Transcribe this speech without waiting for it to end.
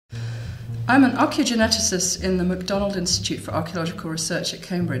I'm an archaeogeneticist in the McDonald Institute for Archaeological Research at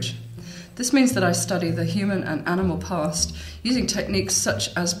Cambridge. This means that I study the human and animal past using techniques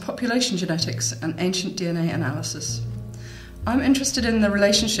such as population genetics and ancient DNA analysis. I'm interested in the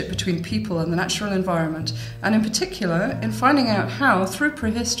relationship between people and the natural environment, and in particular in finding out how, through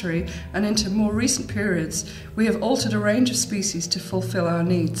prehistory and into more recent periods, we have altered a range of species to fulfill our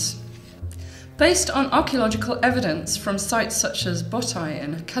needs. Based on archaeological evidence from sites such as Botai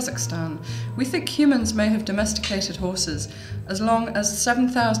in Kazakhstan, we think humans may have domesticated horses as long as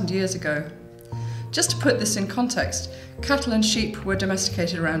 7,000 years ago. Just to put this in context, cattle and sheep were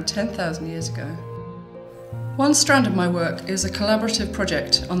domesticated around 10,000 years ago. One strand of my work is a collaborative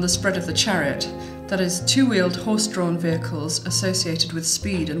project on the spread of the chariot, that is, two-wheeled horse-drawn vehicles associated with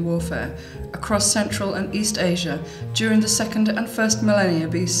speed and warfare, across Central and East Asia during the 2nd and 1st millennia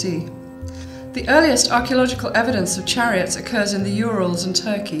BC. The earliest archaeological evidence of chariots occurs in the Urals and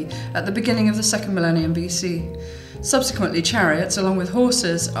Turkey at the beginning of the 2nd millennium BC. Subsequently, chariots, along with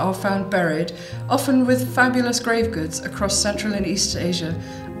horses, are found buried, often with fabulous grave goods, across Central and East Asia,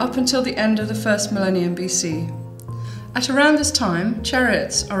 up until the end of the 1st millennium BC. At around this time,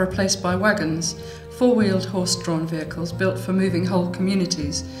 chariots are replaced by wagons, four-wheeled horse-drawn vehicles built for moving whole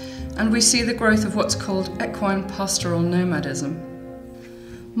communities, and we see the growth of what's called equine pastoral nomadism.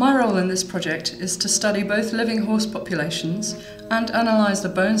 My role in this project is to study both living horse populations and analyse the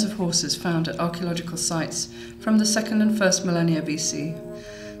bones of horses found at archaeological sites from the 2nd and 1st millennia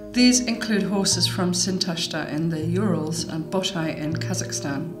BC. These include horses from Sintashta in the Urals and Botai in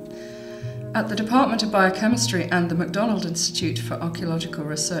Kazakhstan. At the Department of Biochemistry and the McDonald Institute for Archaeological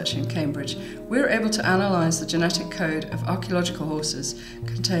Research in Cambridge, we were able to analyse the genetic code of archaeological horses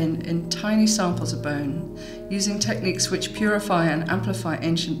contained in tiny samples of bone, using techniques which purify and amplify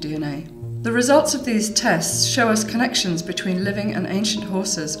ancient DNA. The results of these tests show us connections between living and ancient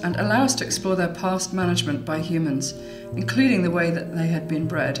horses and allow us to explore their past management by humans, including the way that they had been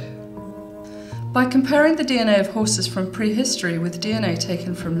bred. By comparing the DNA of horses from prehistory with DNA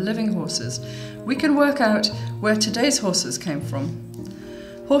taken from living horses, we can work out where today's horses came from.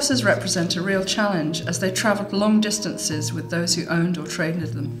 Horses represent a real challenge as they travelled long distances with those who owned or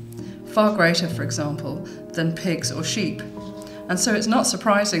traded them, far greater, for example, than pigs or sheep. And so it's not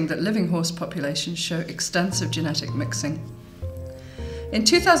surprising that living horse populations show extensive genetic mixing. In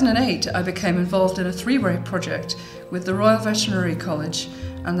 2008, I became involved in a three-way project with the Royal Veterinary College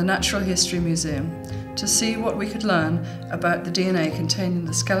and the Natural History Museum to see what we could learn about the DNA contained in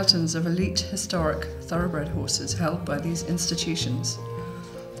the skeletons of elite historic thoroughbred horses held by these institutions.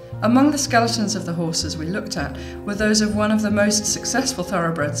 Among the skeletons of the horses we looked at were those of one of the most successful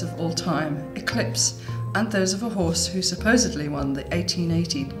thoroughbreds of all time, Eclipse, and those of a horse who supposedly won the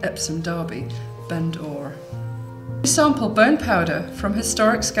 1880 Epsom Derby, Bend Or. We sample bone powder from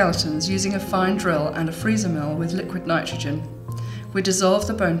historic skeletons using a fine drill and a freezer mill with liquid nitrogen. We dissolve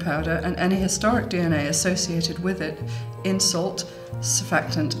the bone powder and any historic DNA associated with it in salt,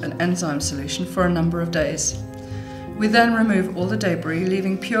 surfactant and enzyme solution for a number of days. We then remove all the debris,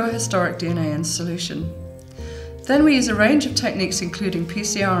 leaving pure historic DNA in solution. Then we use a range of techniques including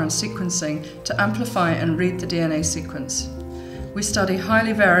PCR and sequencing to amplify and read the DNA sequence. We study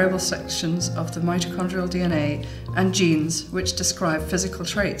highly variable sections of the mitochondrial DNA and genes which describe physical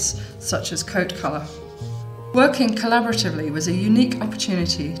traits such as coat colour. Working collaboratively was a unique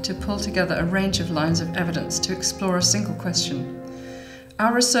opportunity to pull together a range of lines of evidence to explore a single question.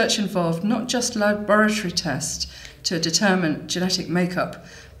 Our research involved not just laboratory tests to determine genetic makeup,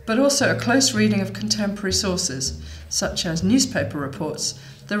 but also a close reading of contemporary sources, such as newspaper reports,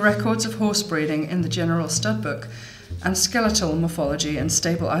 the records of horse breeding in the General Stud Book, and skeletal morphology and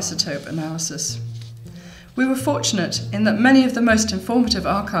stable isotope analysis. We were fortunate in that many of the most informative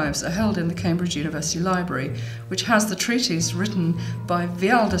archives are held in the Cambridge University Library, which has the treatise written by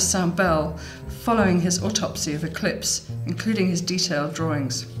Vial de Saint-Bel following his autopsy of Eclipse, including his detailed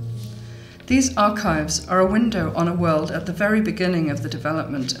drawings. These archives are a window on a world at the very beginning of the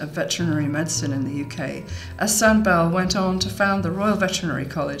development of veterinary medicine in the UK, as Saint-Bel went on to found the Royal Veterinary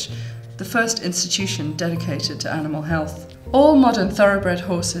College, the first institution dedicated to animal health. All modern thoroughbred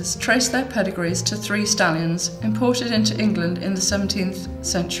horses trace their pedigrees to 3 stallions imported into England in the 17th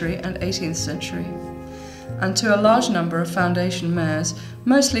century and 18th century, and to a large number of foundation mares,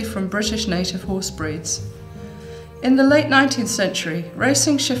 mostly from British native horse breeds. In the late 19th century,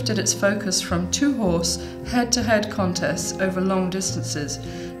 racing shifted its focus from two-horse, head-to-head contests over long distances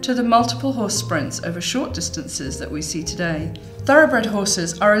to the multiple horse sprints over short distances that we see today. Thoroughbred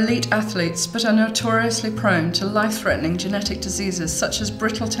horses are elite athletes but are notoriously prone to life-threatening genetic diseases such as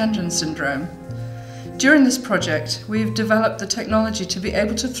brittle tendon syndrome. During this project, we've developed the technology to be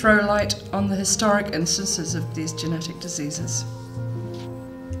able to throw light on the historic instances of these genetic diseases.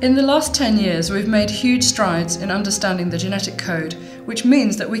 In the last 10 years, we've made huge strides in understanding the genetic code, which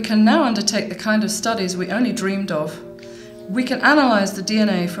means that we can now undertake the kind of studies we only dreamed of. We can analyse the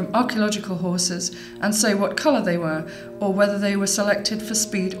DNA from archaeological horses and say what colour they were, or whether they were selected for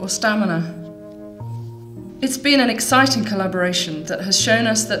speed or stamina. It's been an exciting collaboration that has shown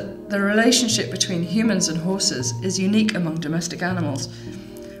us that the relationship between humans and horses is unique among domestic animals.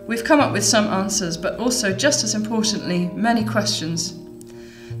 We've come up with some answers, but also, just as importantly, many questions.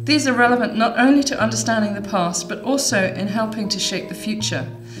 These are relevant not only to understanding the past, but also in helping to shape the future.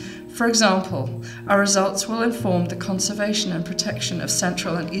 For example, our results will inform the conservation and protection of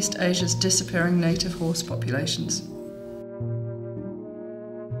Central and East Asia's disappearing native horse populations.